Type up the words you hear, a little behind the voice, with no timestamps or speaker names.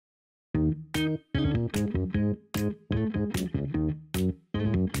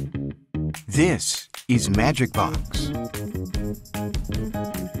This is Magicbox,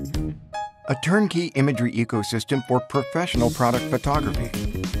 a turnkey imagery ecosystem for professional product photography,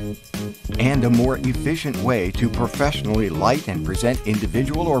 and a more efficient way to professionally light and present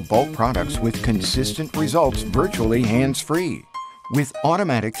individual or bulk products with consistent results virtually hands-free. With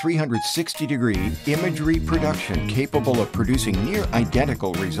automatic 360-degree imagery production capable of producing near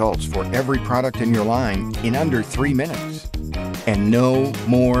identical results for every product in your line in under 3 minutes. And no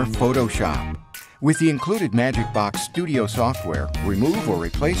more Photoshop. With the included Magicbox Studio software, remove or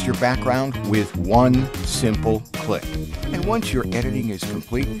replace your background with one simple click. And once your editing is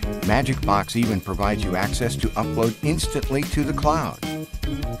complete, Magicbox even provides you access to upload instantly to the cloud.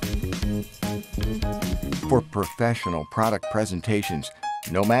 For professional product presentations,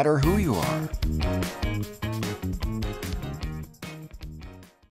 no matter who you are,